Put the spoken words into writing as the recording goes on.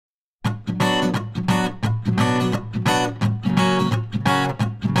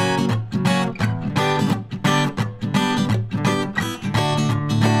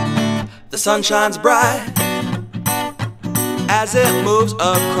sun shines bright as it moves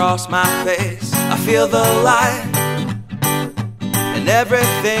across my face. I feel the light and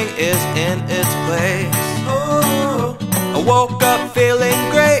everything is in its place. Oh, I woke up feeling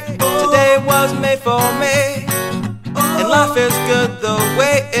great. Today was made for me, and life is good the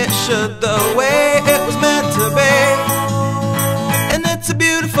way it should, the